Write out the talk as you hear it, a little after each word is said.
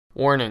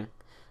Warning: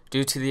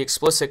 due to the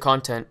explicit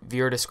content,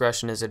 viewer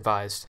discretion is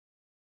advised.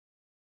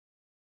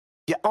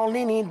 You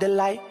only need the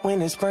light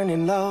when it's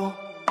burning low.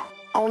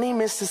 Only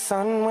miss the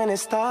sun when it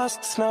starts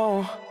to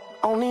snow.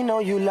 Only know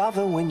you love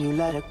her when you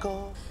let her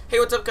go. Hey,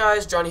 what's up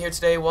guys? Johnny here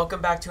today.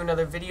 Welcome back to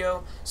another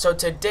video. So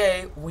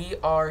today we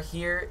are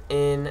here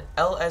in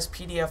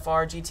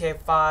LSPDFR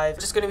GTA 5. We're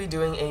just going to be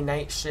doing a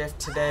night shift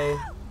today.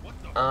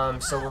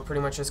 So we're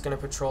pretty much just going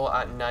to patrol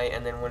at night,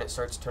 and then when it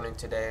starts turning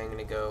to day, I'm going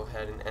to go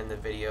ahead and end the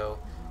video.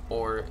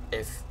 Or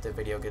if the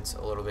video gets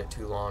a little bit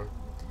too long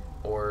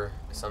or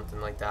something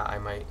like that, I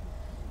might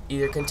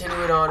either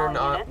continue it on or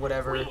not,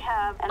 whatever. We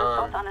have an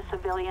assault on a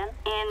civilian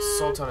in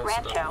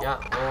Rancho. Yeah,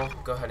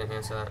 we'll go ahead and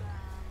answer that.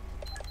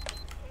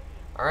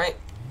 Alright.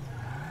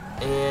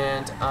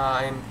 And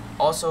I'm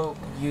also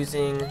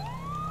using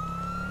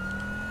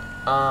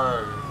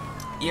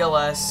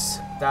ELS,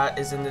 that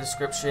is in the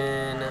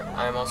description.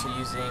 I'm also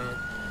using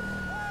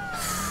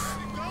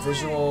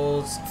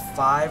Visuals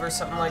 5 or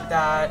something like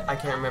that. I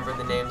can't remember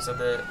the names of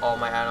all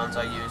my add-ons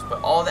I use,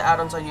 but all the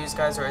add-ons I use,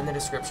 guys, are in the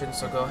description,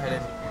 so go ahead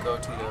and go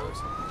to those.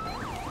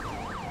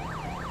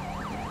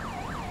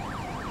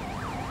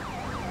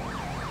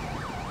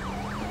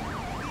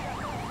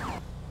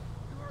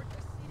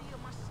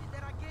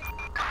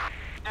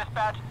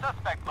 Dispatch,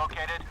 suspect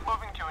located.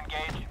 Moving to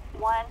engage.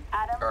 1,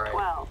 Adam, Alright.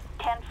 12,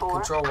 10-4.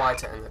 Control Y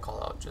to end the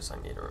call out, just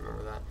I need to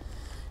remember that.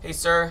 Hey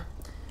sir,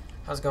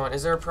 how's it going?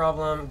 Is there a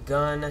problem?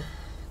 Gun.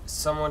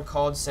 Someone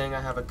called saying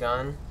I have a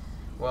gun.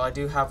 Well, I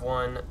do have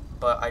one,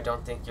 but I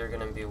don't think you're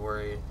going to be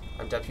worried.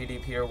 I'm Deputy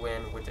Peter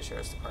Wynn with the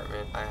Sheriff's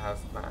Department. I have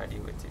my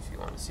ID with you if you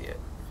want to see it.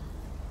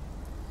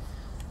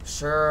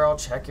 Sure, I'll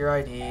check your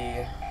ID.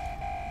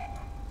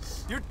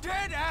 You're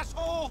dead,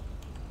 asshole!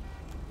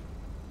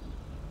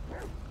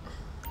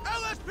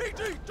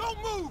 LSPD, don't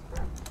move!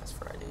 That's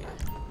for ID.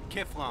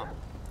 Kiflom.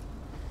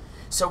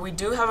 So we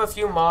do have a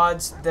few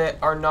mods that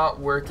are not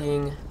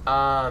working.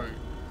 I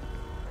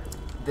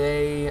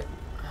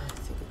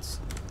think it's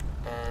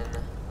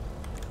N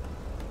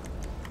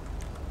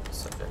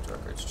subject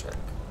records check.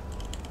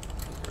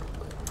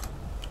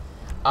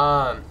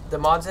 The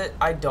mods that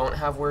I don't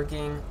have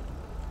working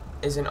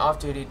is an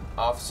off-duty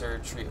officer,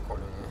 treat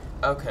accordingly.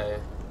 Okay.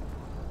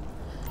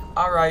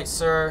 Alright,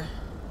 sir.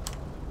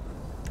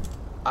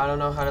 I don't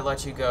know how to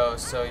let you go,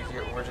 so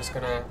we're just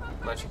gonna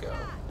let you go.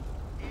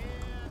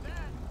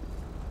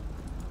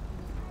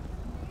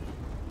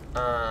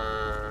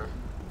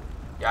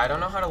 Yeah, I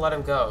don't know how to let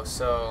him go,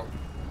 so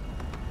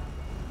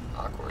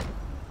awkward.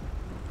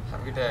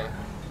 Have a good day.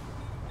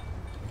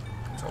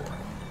 Control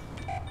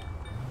Y.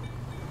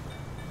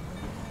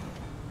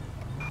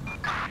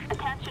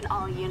 Attention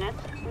all units.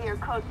 We are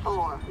code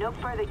 4. No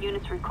further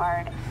units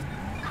required.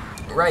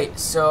 Right,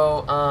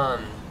 so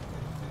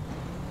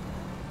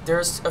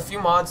there's a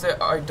few mods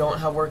that I don't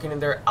have working in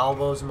their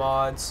Albos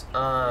mods.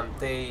 I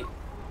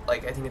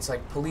think it's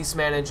like Police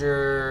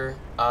Manager,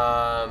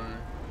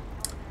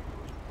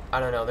 I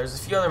don't know, there's a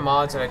few other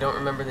mods that I don't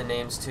remember the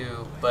names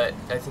to, but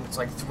I think it's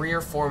like 3 or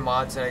 4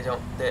 mods that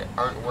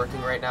aren't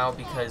working right now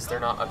because they're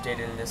not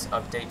updated in this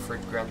update for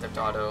Grand Theft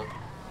Auto,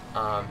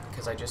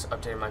 because I just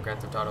updated my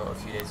Grand Theft Auto a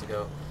few days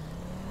ago,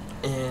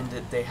 and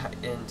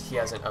he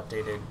hasn't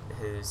updated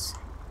his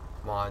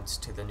mods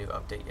to the new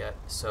update yet,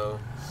 so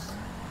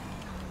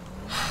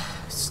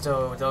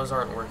those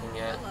aren't working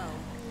yet.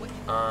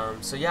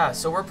 So yeah,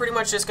 so we're pretty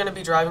much just gonna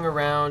be driving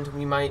around.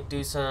 We might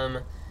do some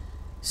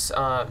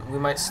we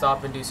might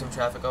stop and do some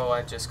traffic. Oh,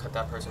 I just cut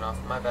that person off,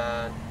 my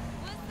bad.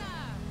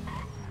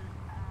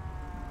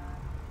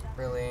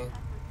 Really?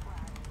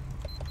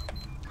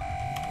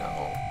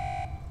 No.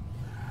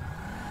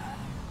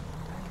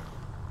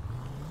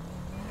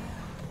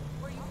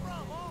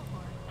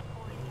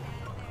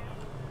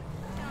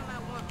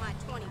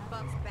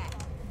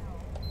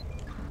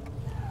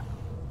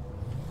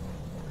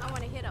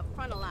 Hit up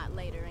front a lot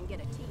later and get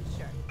a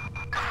t-shirt.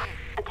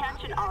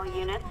 Attention all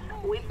units.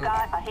 We've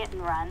got a hit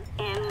and run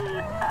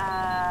in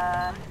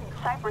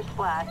Cypress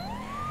Flat.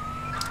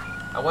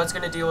 I was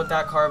gonna deal with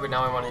that car, but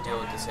now I want to deal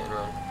with this hit and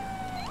run.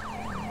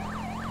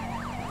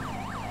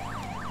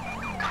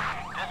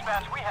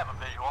 Dispatch, we have a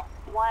visual.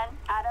 1,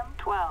 Adam,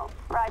 12.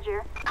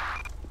 Roger.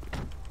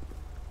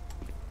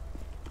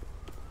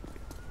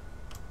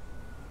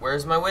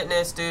 Where's my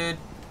witness, dude?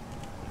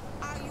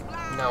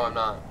 No, I'm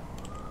not.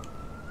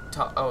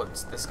 Oh,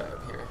 it's this guy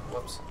up here.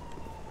 Whoops.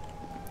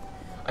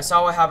 I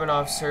saw what happened,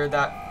 officer.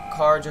 That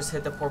car just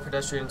hit the poor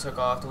pedestrian and took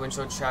off. The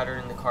windshield shattered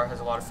and the car has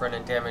a lot of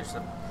front-end damage.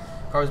 The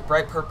car was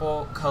bright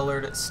purple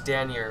colored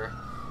Stanier.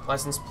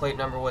 License plate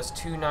number was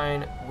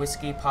 29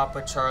 Whiskey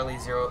Papa Charlie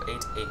 088.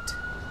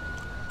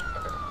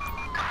 Okay.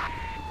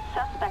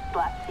 Suspect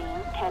last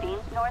seen heading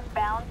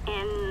northbound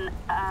in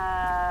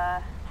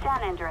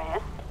San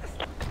Andreas.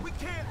 We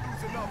can't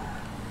lose another.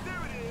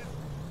 There it is.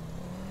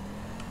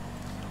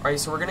 Alright,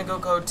 so we're gonna go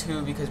code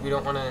 2 because we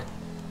don't want to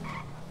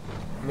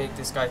make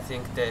this guy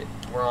think that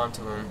we're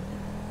onto him.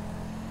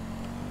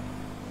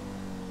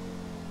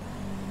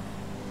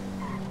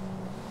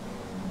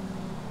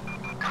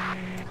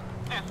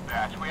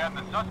 Dispatch, we have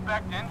the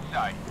Suspect in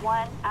sight.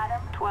 1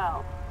 Adam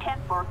 12.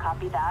 10-4,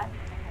 copy that.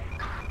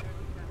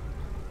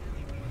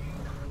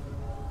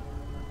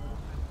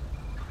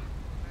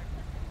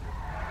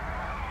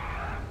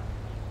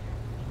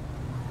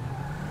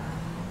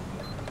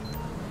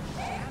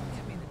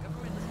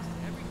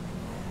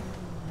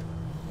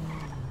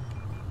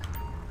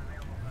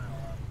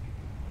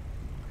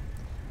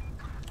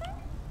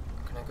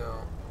 Can I go?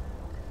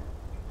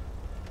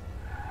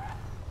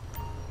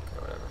 Okay,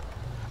 whatever.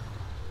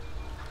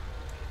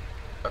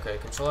 Okay,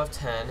 control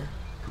F10.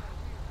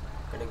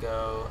 I'm gonna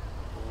go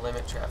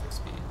limit traffic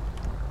speed.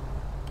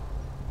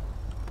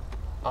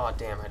 Oh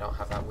damn, I don't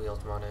have that wheel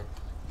on it.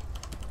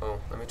 Oh,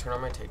 let me turn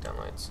on my takedown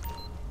lights.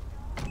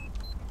 There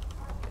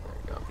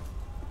you go.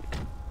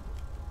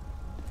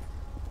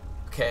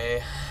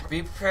 Okay,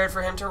 be prepared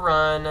for him to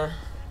run.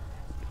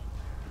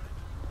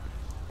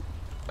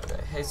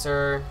 Okay, hey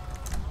sir.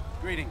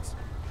 Greetings.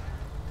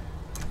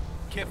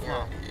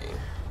 Kiflon.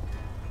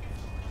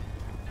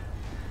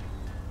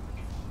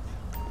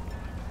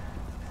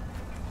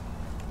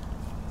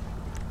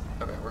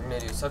 Okay, we're gonna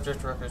do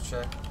subject records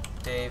check.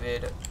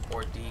 David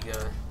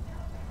Ortega.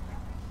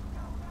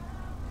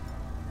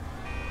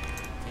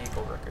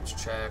 Vehicle records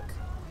check.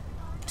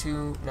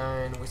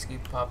 29 Whiskey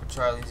Papa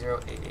Charlie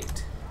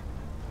 088.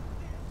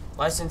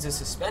 License is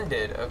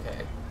suspended.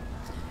 Okay,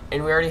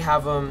 and we already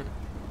have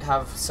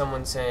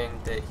someone saying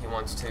that he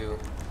wants to.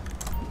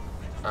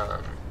 No,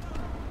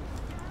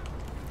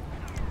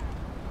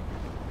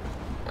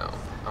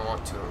 I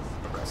want to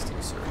arrest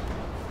you, sir.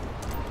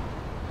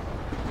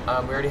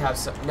 We already have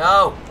some.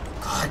 No!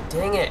 God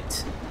dang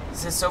it!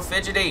 This is so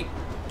fidgety!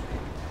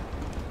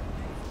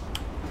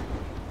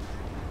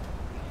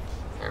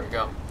 There we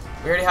go.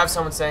 We already have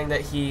someone saying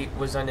that he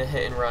was on a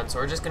hit and run, so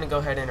we're just gonna go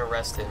ahead and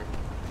arrest him.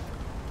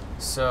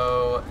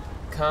 So,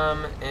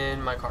 come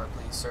in my car,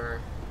 please,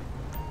 sir.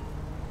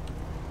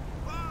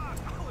 I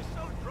was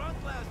so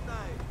drunk last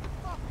night.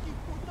 Fuck you,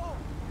 puto.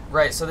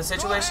 Right, so the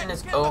situation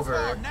is Get the over,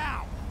 car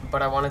now.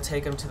 but I want to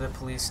take him to the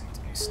police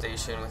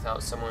station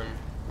without someone,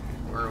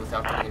 or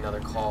without getting another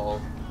call.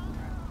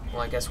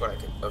 Well, I guess what I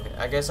could, okay,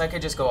 I guess I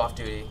could just go off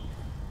duty.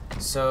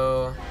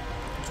 So,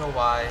 Control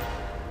Y.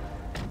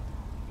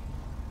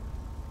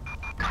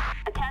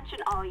 Attention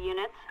all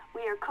units.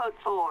 We are code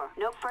 4.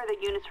 No further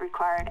units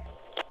required.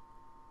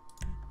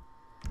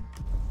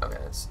 Okay,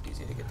 that's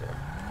easy to get there.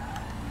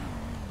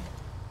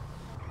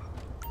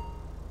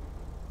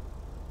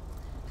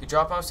 If you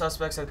drop off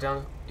suspects at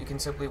down, you can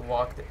simply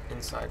walk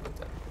inside with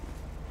them.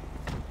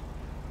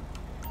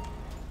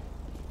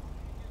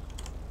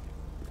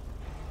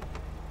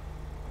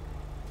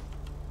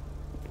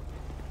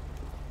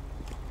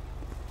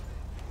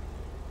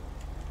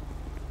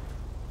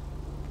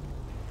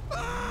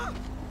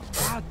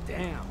 God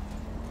damn.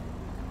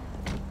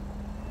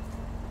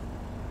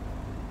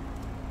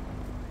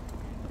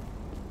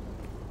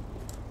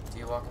 Do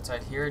you walk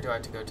inside here, or do I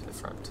have to go to the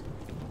front?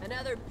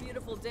 Another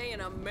beautiful day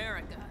in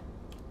America.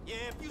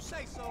 Yeah, if you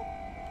say so.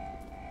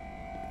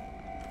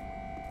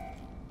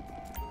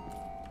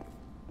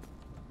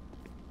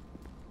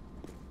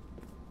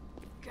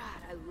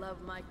 God, I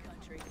love my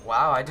country.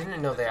 Wow, I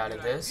didn't know they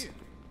added this.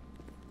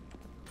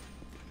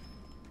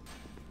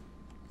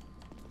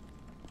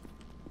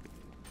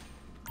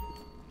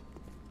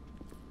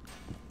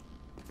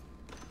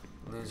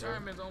 Loser.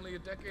 Retirement's only a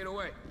decade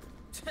away.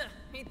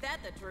 Ain't that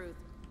the truth?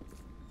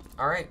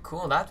 Alright,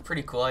 cool. That's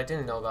pretty cool. I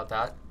didn't know about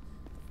that.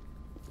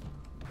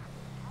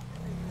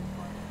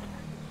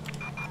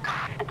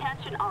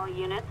 Attention all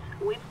units.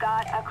 We've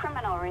got a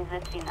criminal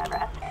resisting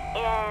arrest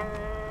in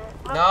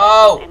Los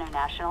No! Angeles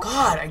International.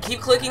 God, I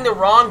keep clicking the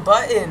wrong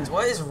buttons.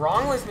 What is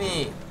wrong with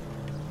me?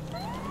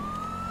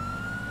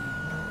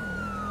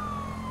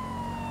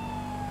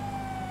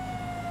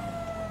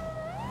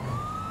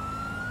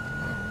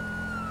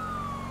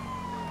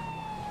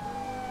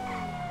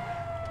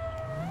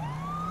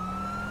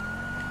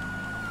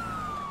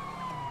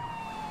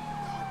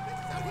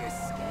 Out here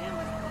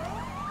scamming, bro.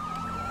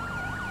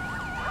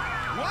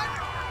 What?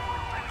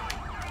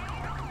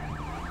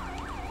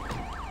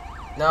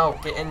 No,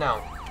 get in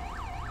now.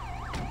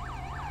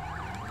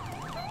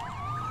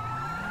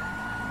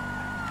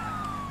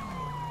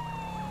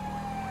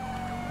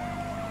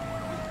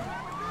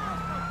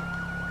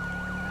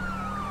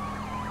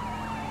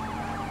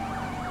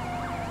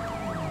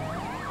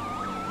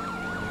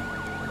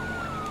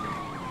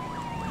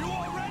 You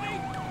all ready?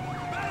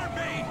 Better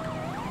be.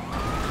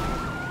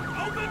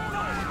 Open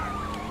fire.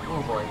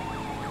 Oh boy.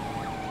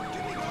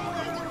 Give me all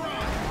on the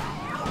run.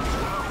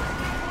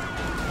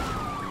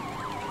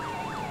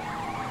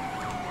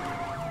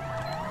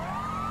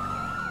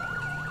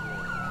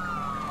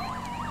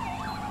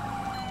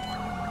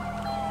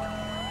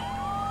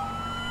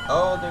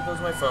 Oh, there goes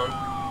my phone.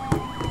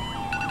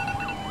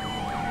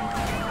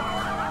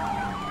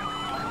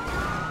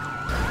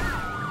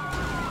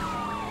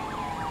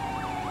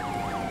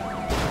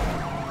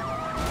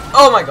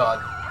 Oh my god.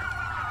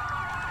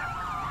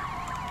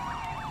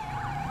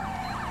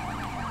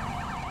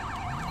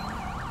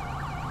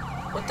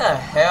 What the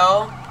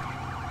hell?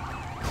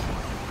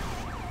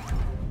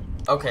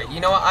 Okay, you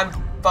know what? I'm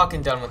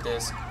fucking done with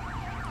this.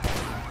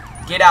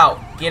 Get out.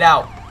 Get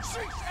out. Cease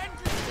and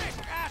desist,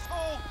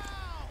 asshole!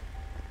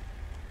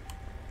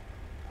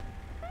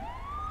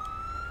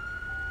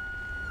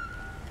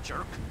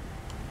 Jerk.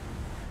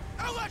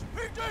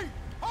 LSPD!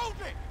 Hold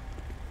it!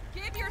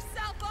 Give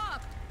yourself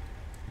up!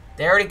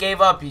 They already gave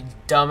up, you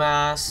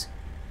dumbass.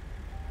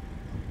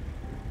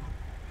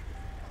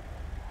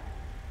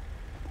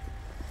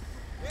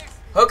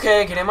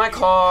 Okay, get in my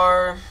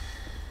car.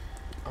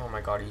 Oh my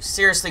god, are you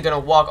seriously gonna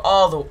walk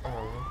all the...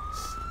 Oh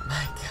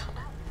my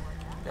god.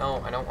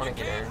 No, I don't want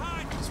to get in.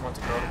 I just want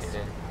the girl to get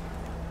in.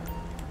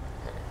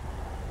 Okay.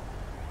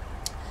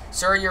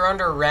 Sir, you're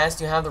under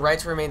arrest. You have the right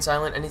to remain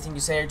silent. Anything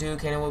you say or do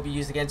can and will be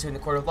used against you in the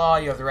court of law.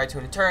 You have the right to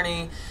an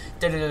attorney.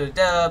 Da da da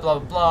da, blah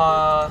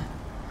blah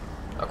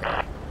blah.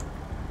 Okay.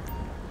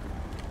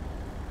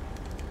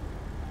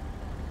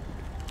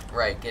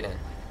 Right, get in.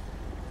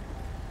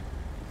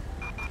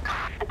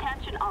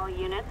 Attention all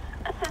units.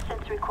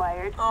 Assistance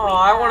required. Oh, We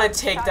I have want to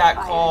take shots that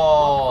fired,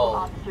 call.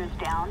 multiple officers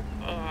down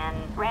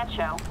in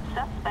Rancho.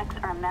 Suspects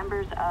are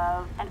members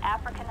of an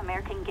African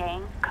American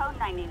gang. Code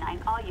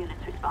 99. All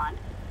units respond.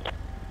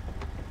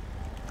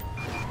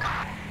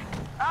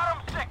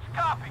 Adam 6,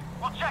 copy.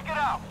 We'll check it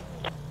out.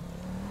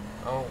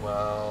 Oh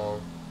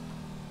well.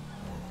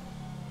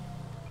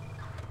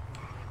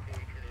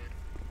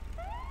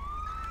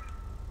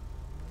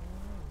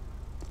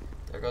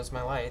 There goes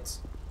my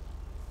lights.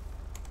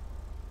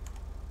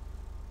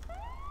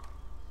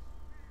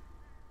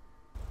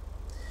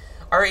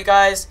 Alright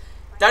guys,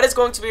 that is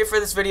going to be it for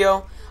this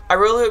video. I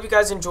really hope you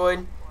guys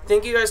enjoyed.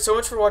 Thank you guys so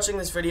much for watching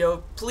this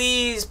video.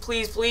 Please,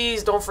 please,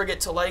 please don't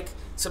forget to like,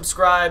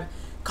 subscribe,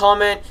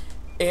 comment,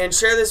 and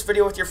share this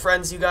video with your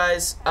friends, you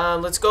guys.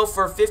 Let's go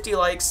for 50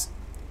 likes.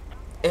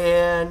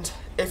 And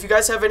if you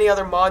guys have any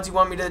other mods you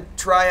want me to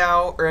try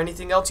out or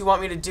anything else you want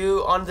me to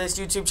do on this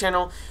YouTube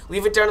channel,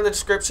 leave it down in the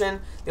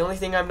description. The only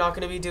thing I'm not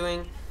going to be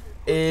doing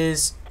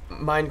is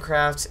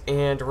Minecraft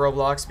and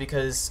Roblox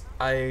because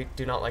I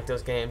do not like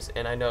those games,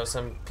 and I know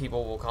some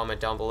people will comment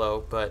down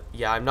below, but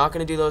yeah, I'm not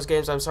going to do those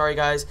games. I'm sorry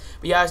guys,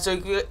 but yeah,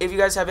 so if you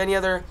guys have any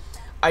other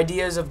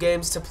ideas of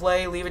games to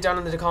play, leave it down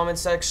in the comment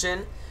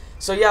section.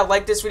 So yeah,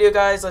 like this video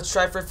guys. Let's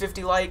try for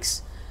 50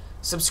 likes.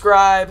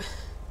 Subscribe,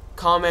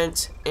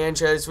 comment, and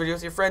share this video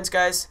with your friends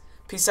guys.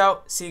 Peace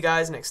out. See you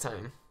guys next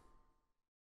time.